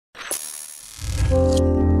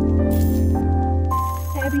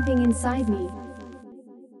Everything inside me.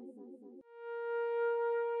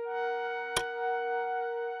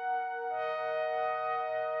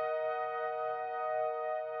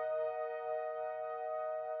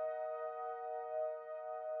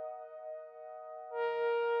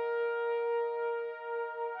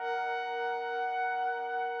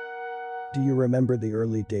 Do you remember the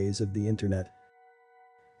early days of the internet?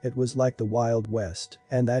 It was like the Wild West,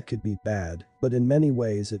 and that could be bad, but in many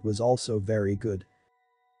ways it was also very good.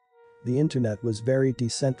 The internet was very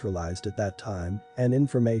decentralized at that time, and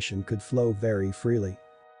information could flow very freely.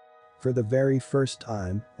 For the very first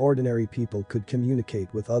time, ordinary people could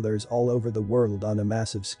communicate with others all over the world on a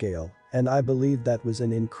massive scale, and I believe that was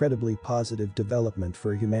an incredibly positive development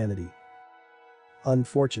for humanity.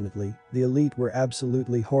 Unfortunately, the elite were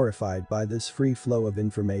absolutely horrified by this free flow of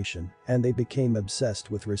information, and they became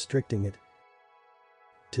obsessed with restricting it.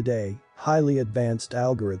 Today, highly advanced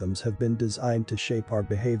algorithms have been designed to shape our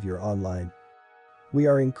behavior online. We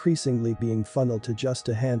are increasingly being funneled to just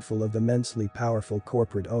a handful of immensely powerful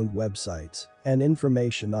corporate-owned websites, and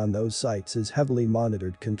information on those sites is heavily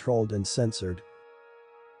monitored, controlled, and censored.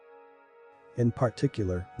 In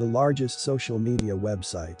particular, the largest social media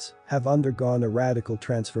websites have undergone a radical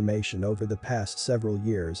transformation over the past several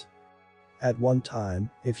years. At one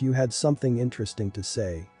time, if you had something interesting to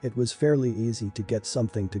say, it was fairly easy to get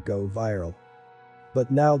something to go viral.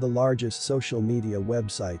 But now the largest social media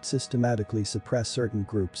websites systematically suppress certain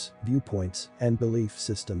groups, viewpoints, and belief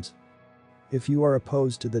systems. If you are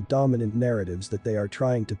opposed to the dominant narratives that they are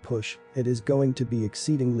trying to push, it is going to be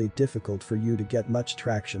exceedingly difficult for you to get much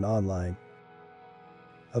traction online.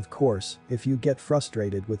 Of course, if you get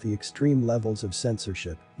frustrated with the extreme levels of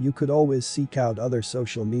censorship, you could always seek out other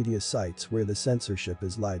social media sites where the censorship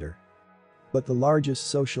is lighter. But the largest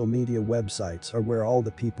social media websites are where all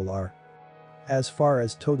the people are. As far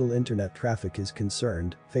as total internet traffic is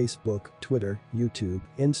concerned, Facebook, Twitter, YouTube,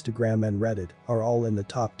 Instagram, and Reddit are all in the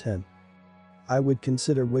top 10. I would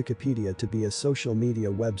consider Wikipedia to be a social media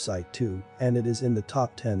website too, and it is in the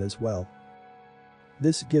top 10 as well.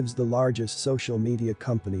 This gives the largest social media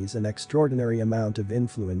companies an extraordinary amount of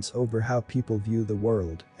influence over how people view the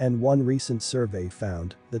world, and one recent survey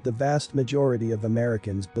found that the vast majority of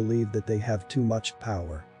Americans believe that they have too much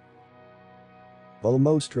power. While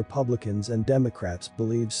most Republicans and Democrats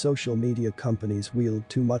believe social media companies wield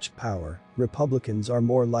too much power, Republicans are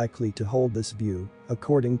more likely to hold this view,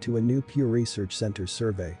 according to a new Pew Research Center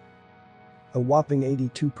survey. A whopping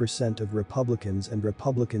 82% of Republicans and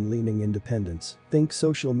Republican-leaning independents think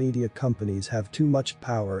social media companies have too much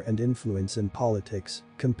power and influence in politics,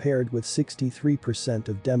 compared with 63%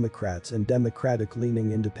 of Democrats and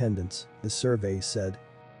Democratic-leaning independents, the survey said.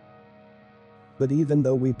 But even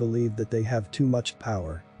though we believe that they have too much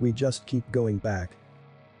power, we just keep going back.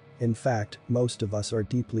 In fact, most of us are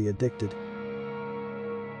deeply addicted.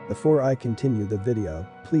 Before I continue the video,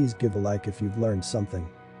 please give a like if you've learned something.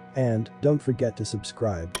 And don't forget to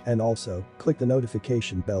subscribe, and also click the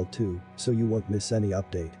notification bell too, so you won't miss any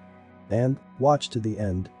update. And watch to the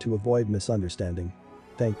end to avoid misunderstanding.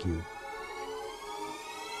 Thank you.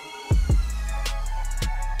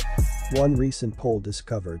 One recent poll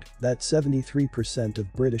discovered that 73%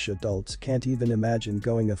 of British adults can't even imagine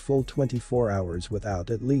going a full 24 hours without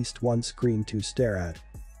at least one screen to stare at.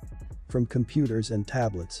 From computers and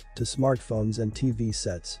tablets to smartphones and TV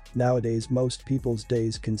sets, nowadays most people's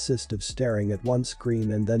days consist of staring at one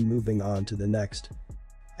screen and then moving on to the next.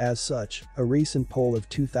 As such, a recent poll of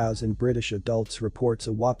 2,000 British adults reports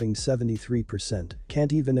a whopping 73%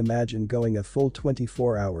 can't even imagine going a full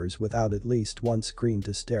 24 hours without at least one screen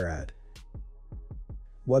to stare at.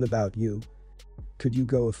 What about you? Could you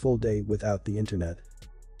go a full day without the internet?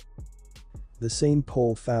 The same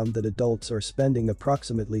poll found that adults are spending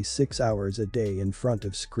approximately 6 hours a day in front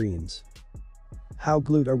of screens. How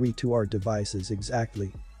glued are we to our devices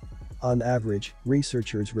exactly? On average,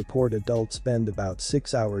 researchers report adults spend about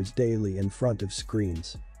 6 hours daily in front of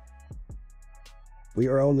screens. We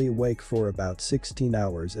are only awake for about 16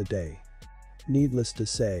 hours a day. Needless to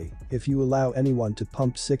say, if you allow anyone to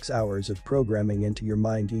pump 6 hours of programming into your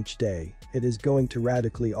mind each day, it is going to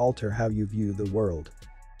radically alter how you view the world.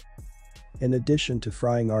 In addition to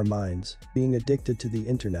frying our minds, being addicted to the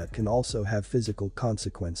internet can also have physical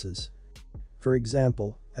consequences. For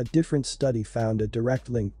example, a different study found a direct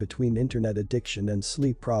link between internet addiction and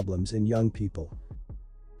sleep problems in young people.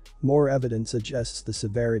 More evidence suggests the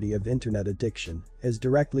severity of internet addiction is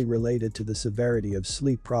directly related to the severity of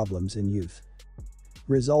sleep problems in youth.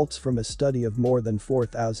 Results from a study of more than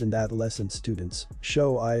 4,000 adolescent students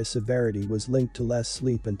show IA severity was linked to less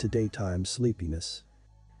sleep and to daytime sleepiness.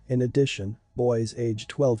 In addition, boys aged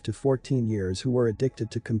 12 to 14 years who were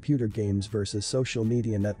addicted to computer games versus social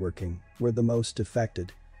media networking were the most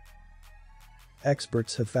affected.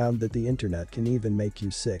 Experts have found that the internet can even make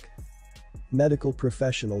you sick. Medical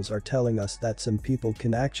professionals are telling us that some people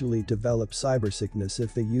can actually develop cybersickness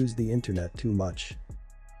if they use the internet too much.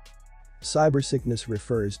 Cybersickness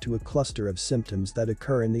refers to a cluster of symptoms that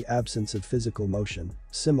occur in the absence of physical motion,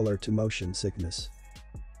 similar to motion sickness.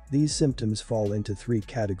 These symptoms fall into 3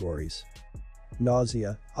 categories: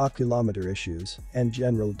 nausea, oculomotor issues, and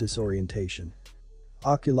general disorientation.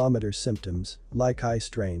 Oculomotor symptoms, like eye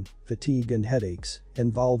strain, fatigue and headaches,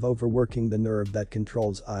 involve overworking the nerve that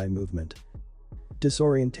controls eye movement.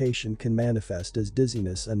 Disorientation can manifest as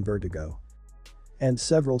dizziness and vertigo. And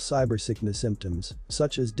several cybersickness symptoms,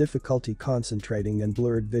 such as difficulty concentrating and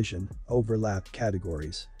blurred vision, overlap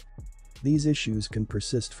categories. These issues can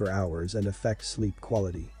persist for hours and affect sleep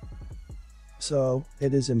quality. So,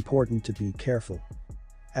 it is important to be careful.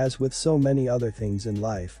 As with so many other things in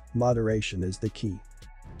life, moderation is the key.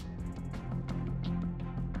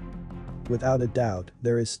 Without a doubt,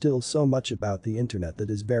 there is still so much about the internet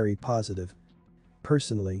that is very positive.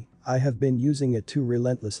 Personally, I have been using it to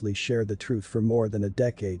relentlessly share the truth for more than a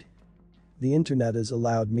decade. The internet has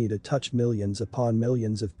allowed me to touch millions upon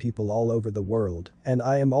millions of people all over the world, and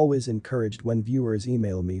I am always encouraged when viewers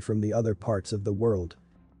email me from the other parts of the world.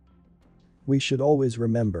 We should always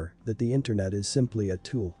remember that the internet is simply a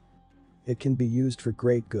tool. It can be used for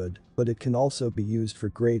great good, but it can also be used for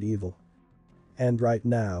great evil. And right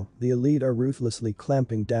now, the elite are ruthlessly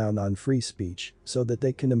clamping down on free speech so that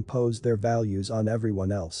they can impose their values on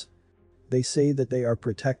everyone else. They say that they are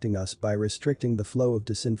protecting us by restricting the flow of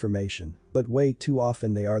disinformation, but way too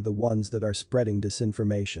often they are the ones that are spreading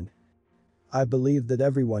disinformation. I believe that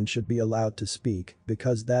everyone should be allowed to speak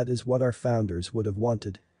because that is what our founders would have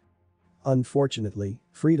wanted. Unfortunately,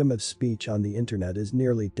 freedom of speech on the internet is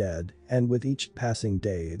nearly dead, and with each passing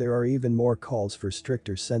day there are even more calls for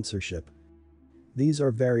stricter censorship. These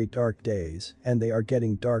are very dark days, and they are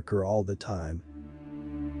getting darker all the time.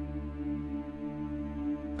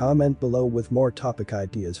 Comment below with more topic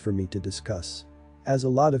ideas for me to discuss. As a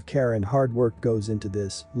lot of care and hard work goes into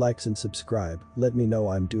this, likes and subscribe, let me know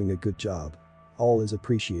I'm doing a good job. All is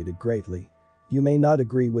appreciated greatly. You may not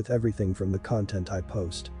agree with everything from the content I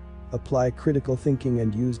post. Apply critical thinking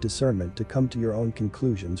and use discernment to come to your own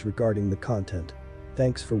conclusions regarding the content.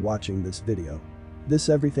 Thanks for watching this video. This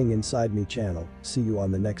Everything Inside Me channel, see you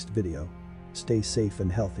on the next video. Stay safe and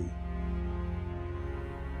healthy.